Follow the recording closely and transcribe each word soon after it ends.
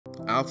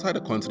Outside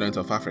the continent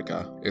of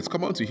Africa, it's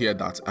common to hear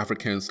that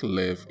Africans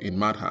live in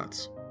mud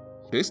huts.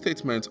 This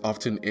statement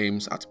often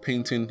aims at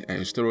painting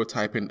and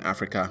stereotyping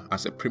Africa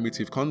as a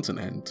primitive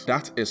continent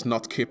that is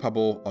not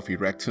capable of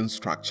erecting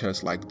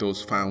structures like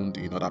those found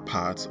in other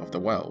parts of the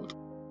world.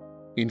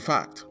 In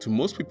fact, to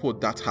most people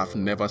that have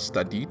never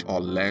studied or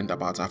learned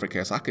about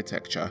Africa's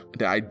architecture,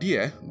 the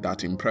idea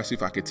that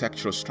impressive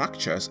architectural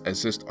structures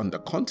exist on the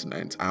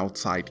continent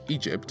outside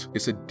Egypt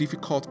is a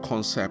difficult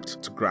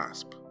concept to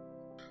grasp.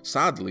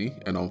 Sadly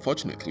and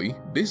unfortunately,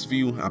 this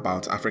view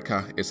about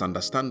Africa is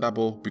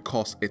understandable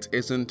because it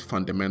isn't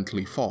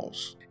fundamentally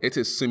false. It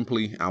is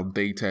simply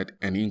outdated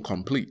and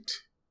incomplete.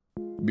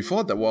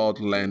 Before the world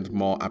learned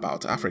more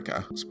about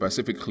Africa,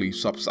 specifically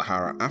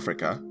Sub-Saharan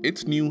Africa,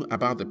 it knew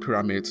about the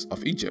pyramids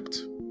of Egypt.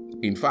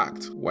 In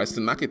fact,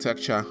 Western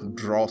architecture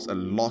draws a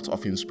lot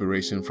of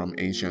inspiration from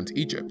ancient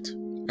Egypt.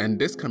 And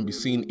this can be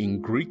seen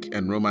in Greek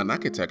and Roman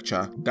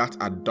architecture that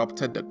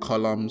adopted the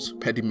columns,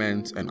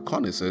 pediments, and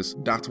cornices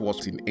that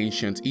was in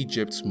ancient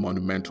Egypt's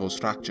monumental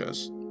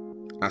structures.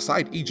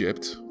 Aside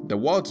Egypt, the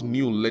world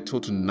knew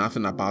little to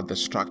nothing about the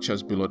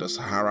structures below the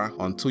Sahara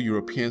until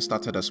Europeans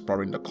started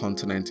exploring the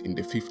continent in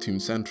the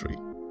 15th century.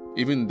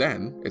 Even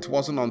then, it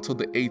wasn't until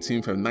the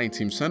 18th and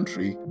 19th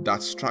century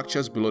that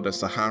structures below the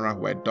Sahara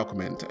were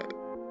documented.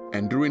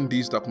 And during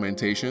these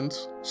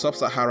documentations,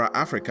 Sub-Saharan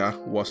Africa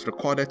was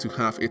recorded to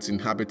have its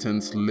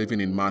inhabitants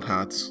living in mud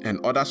huts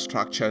and other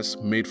structures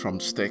made from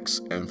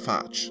sticks and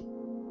thatch.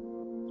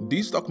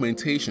 These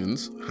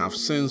documentations have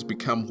since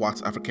become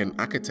what African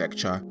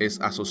architecture is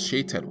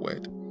associated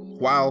with.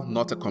 While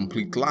not a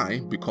complete lie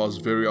because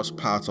various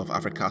parts of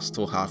Africa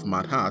still have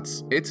mud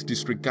huts, it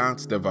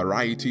disregards the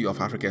variety of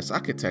Africa's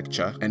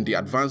architecture and the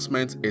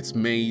advancement it's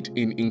made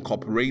in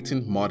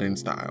incorporating modern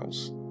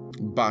styles.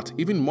 But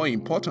even more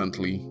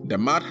importantly, the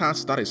mud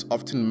huts that is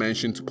often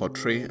mentioned to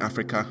portray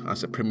Africa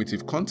as a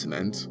primitive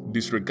continent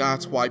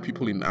disregards why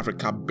people in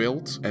Africa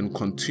built and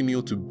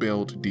continue to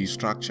build these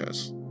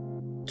structures.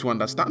 To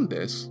understand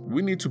this,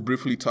 we need to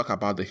briefly talk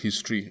about the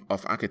history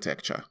of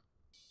architecture.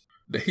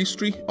 The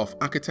history of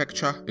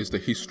architecture is the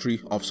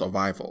history of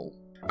survival.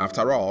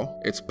 After all,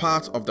 it's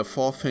part of the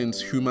four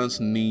things humans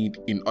need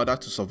in order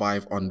to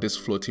survive on this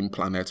floating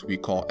planet we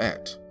call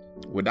Earth.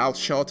 Without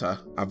shelter,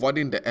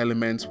 avoiding the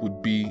elements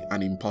would be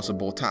an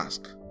impossible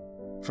task.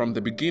 From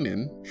the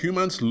beginning,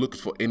 humans looked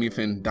for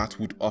anything that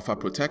would offer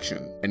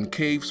protection, and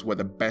caves were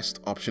the best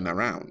option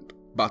around.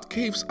 But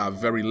caves are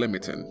very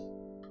limiting.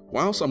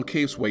 While some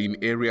caves were in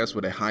areas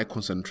with a high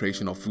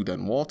concentration of food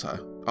and water,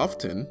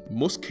 often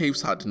most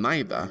caves had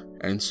neither,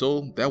 and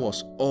so there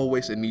was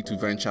always a need to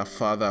venture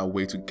further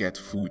away to get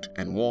food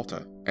and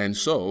water. And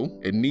so,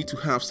 a need to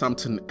have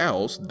something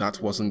else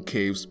that wasn't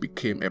caves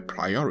became a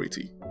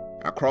priority.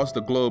 Across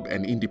the globe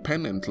and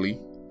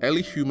independently,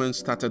 early humans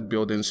started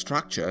building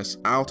structures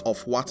out of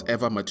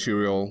whatever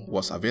material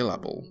was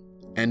available,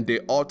 and they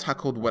all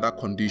tackled weather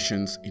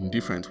conditions in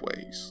different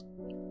ways.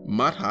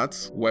 Mud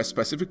huts were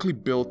specifically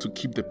built to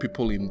keep the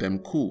people in them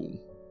cool,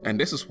 and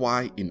this is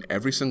why in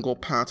every single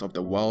part of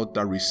the world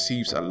that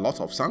receives a lot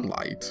of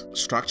sunlight,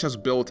 structures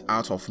built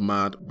out of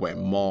mud were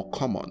more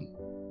common.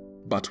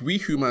 But we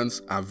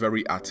humans are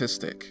very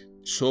artistic,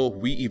 so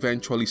we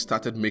eventually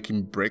started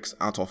making bricks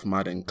out of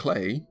mud and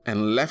clay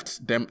and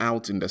left them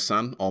out in the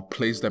sun or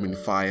placed them in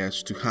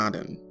fires to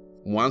harden.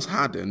 Once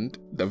hardened,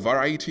 the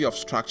variety of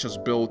structures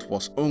built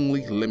was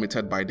only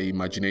limited by the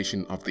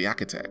imagination of the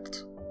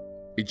architect.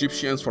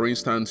 Egyptians, for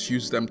instance,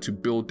 used them to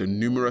build the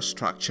numerous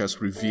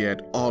structures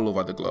revered all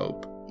over the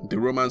globe. The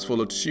Romans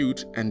followed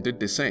suit and did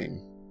the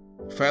same.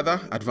 Further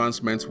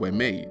advancements were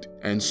made,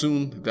 and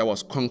soon there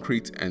was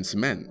concrete and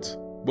cement,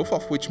 both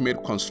of which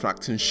made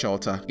constructing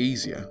shelter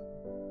easier.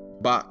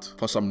 But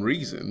for some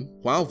reason,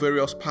 while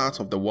various parts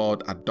of the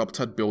world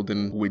adopted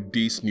building with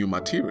these new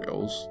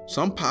materials,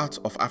 some parts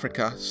of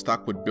Africa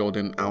stuck with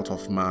building out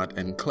of mud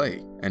and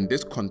clay, and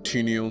this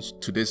continues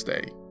to this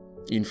day.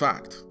 In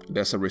fact,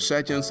 there's a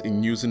resurgence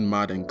in using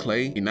mud and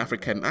clay in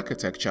African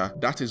architecture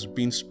that is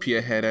being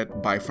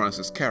spearheaded by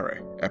Francis Kéré,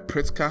 a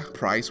Pritzker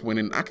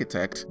Prize-winning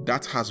architect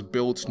that has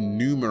built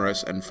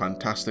numerous and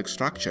fantastic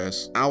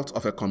structures out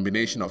of a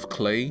combination of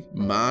clay,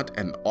 mud,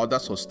 and other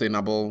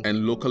sustainable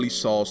and locally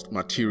sourced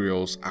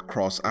materials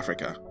across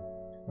Africa.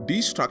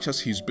 These structures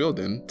he's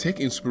building take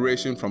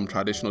inspiration from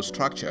traditional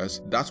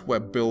structures that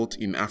were built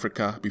in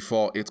Africa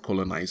before its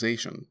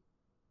colonization.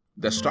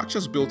 The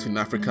structures built in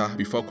Africa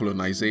before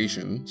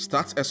colonization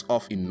starts us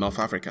off in North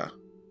Africa.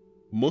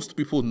 Most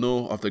people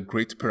know of the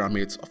Great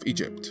Pyramids of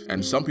Egypt,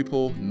 and some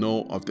people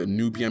know of the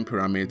Nubian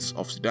Pyramids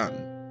of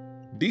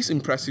Sudan. These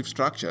impressive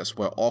structures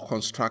were all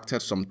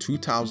constructed some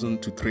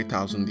 2,000 to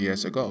 3,000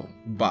 years ago.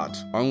 But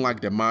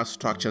unlike the mud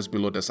structures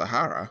below the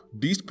Sahara,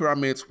 these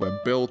pyramids were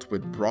built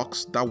with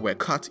blocks that were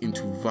cut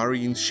into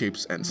varying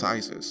shapes and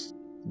sizes.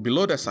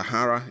 Below the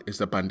Sahara is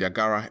the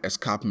Bandiagara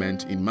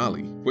escarpment in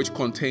Mali, which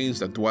contains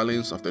the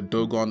dwellings of the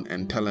Dogon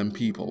and Tellem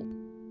people.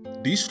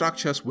 These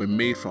structures were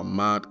made from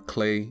mud,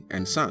 clay,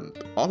 and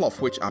sand, all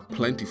of which are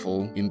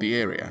plentiful in the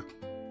area.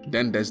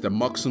 Then there's the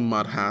Moxum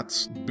mud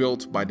huts,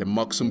 built by the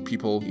Moxum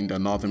people in the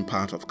northern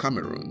part of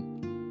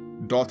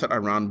Cameroon. Dotted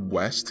around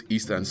West,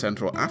 East and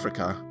Central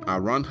Africa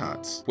are round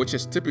huts, which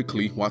is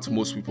typically what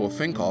most people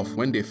think of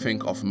when they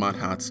think of mud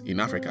huts in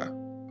Africa.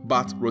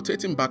 But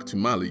rotating back to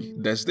Mali,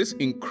 there's this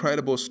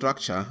incredible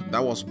structure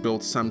that was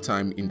built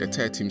sometime in the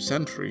 13th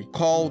century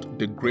called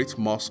the Great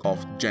Mosque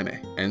of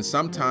Djenné, and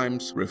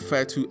sometimes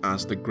referred to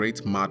as the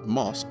Great Mud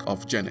Mosque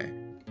of Djenné.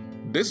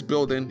 This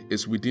building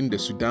is within the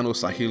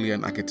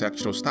Sudano-Sahelian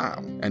architectural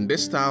style, and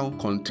this style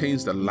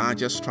contains the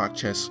largest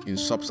structures in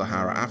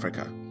sub-Saharan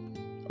Africa.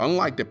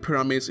 Unlike the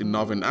pyramids in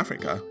Northern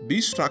Africa,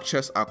 these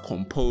structures are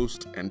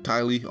composed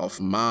entirely of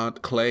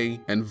mud, clay,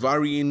 and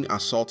varying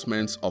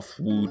assortments of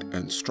wood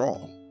and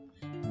straw.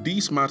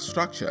 These mud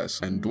structures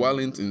and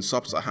dwellings in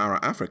sub-Saharan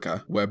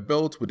Africa were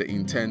built with the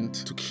intent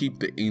to keep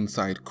the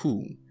inside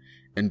cool,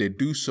 and they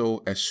do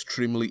so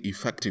extremely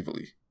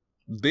effectively.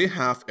 They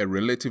have a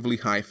relatively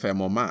high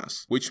thermal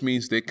mass, which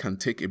means they can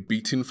take a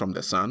beating from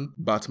the sun,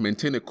 but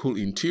maintain a cool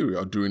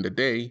interior during the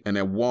day and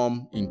a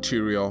warm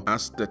interior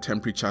as the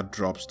temperature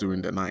drops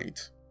during the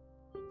night.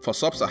 For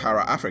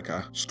sub-Saharan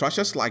Africa,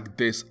 structures like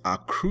this are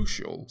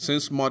crucial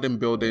since modern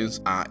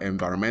buildings are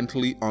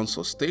environmentally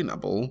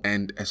unsustainable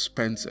and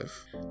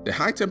expensive. The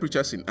high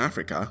temperatures in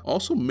Africa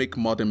also make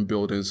modern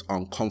buildings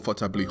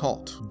uncomfortably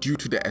hot due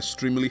to the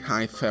extremely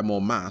high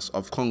thermal mass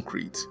of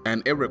concrete,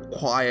 and it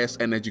requires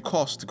energy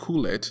costs to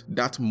cool it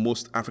that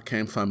most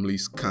African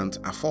families can't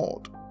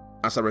afford.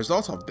 As a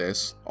result of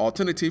this,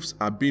 alternatives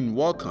are being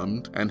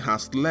welcomed and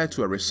has led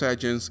to a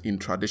resurgence in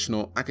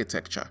traditional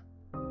architecture.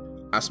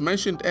 As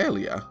mentioned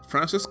earlier,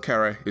 Francis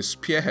Kéré is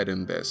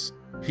spearheading this.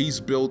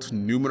 He's built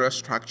numerous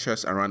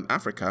structures around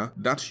Africa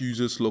that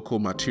uses local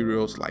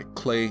materials like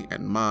clay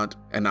and mud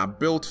and are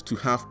built to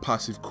have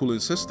passive cooling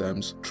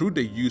systems through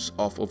the use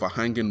of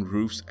overhanging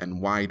roofs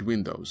and wide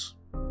windows.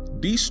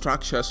 These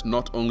structures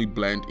not only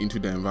blend into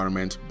the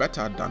environment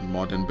better than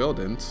modern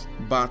buildings,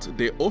 but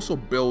they also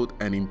build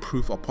and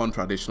improve upon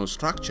traditional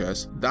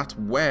structures that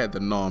were the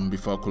norm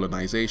before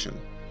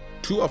colonization.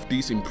 Two of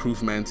these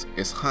improvements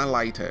is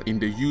highlighted in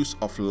the use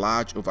of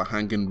large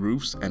overhanging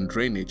roofs and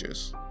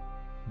drainages.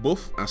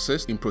 Both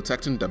assist in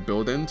protecting the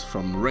buildings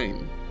from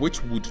rain,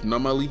 which would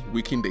normally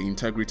weaken the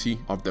integrity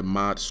of the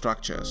mud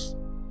structures.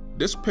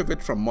 This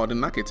pivot from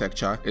modern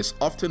architecture is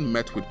often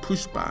met with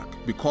pushback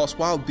because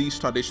while these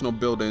traditional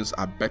buildings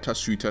are better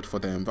suited for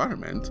the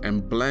environment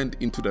and blend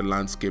into the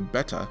landscape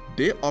better,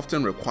 they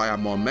often require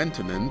more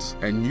maintenance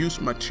and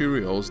use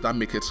materials that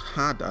make it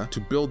harder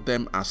to build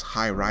them as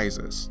high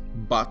rises.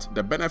 But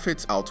the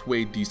benefits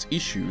outweigh these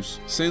issues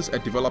since a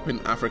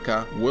developing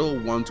Africa will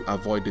want to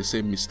avoid the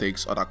same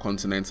mistakes other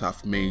continents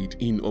have made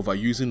in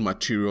overusing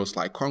materials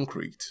like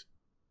concrete.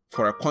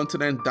 For a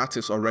continent that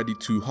is already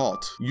too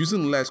hot,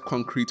 using less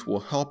concrete will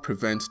help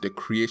prevent the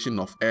creation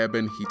of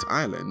urban heat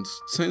islands,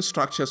 since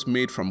structures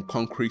made from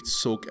concrete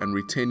soak and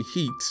retain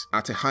heat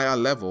at a higher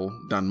level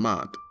than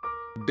mud.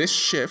 This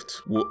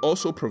shift will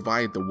also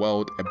provide the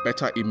world a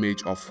better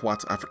image of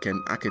what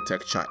African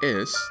architecture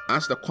is,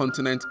 as the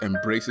continent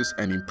embraces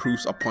and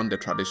improves upon the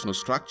traditional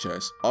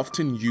structures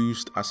often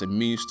used as a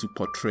means to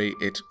portray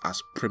it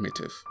as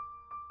primitive.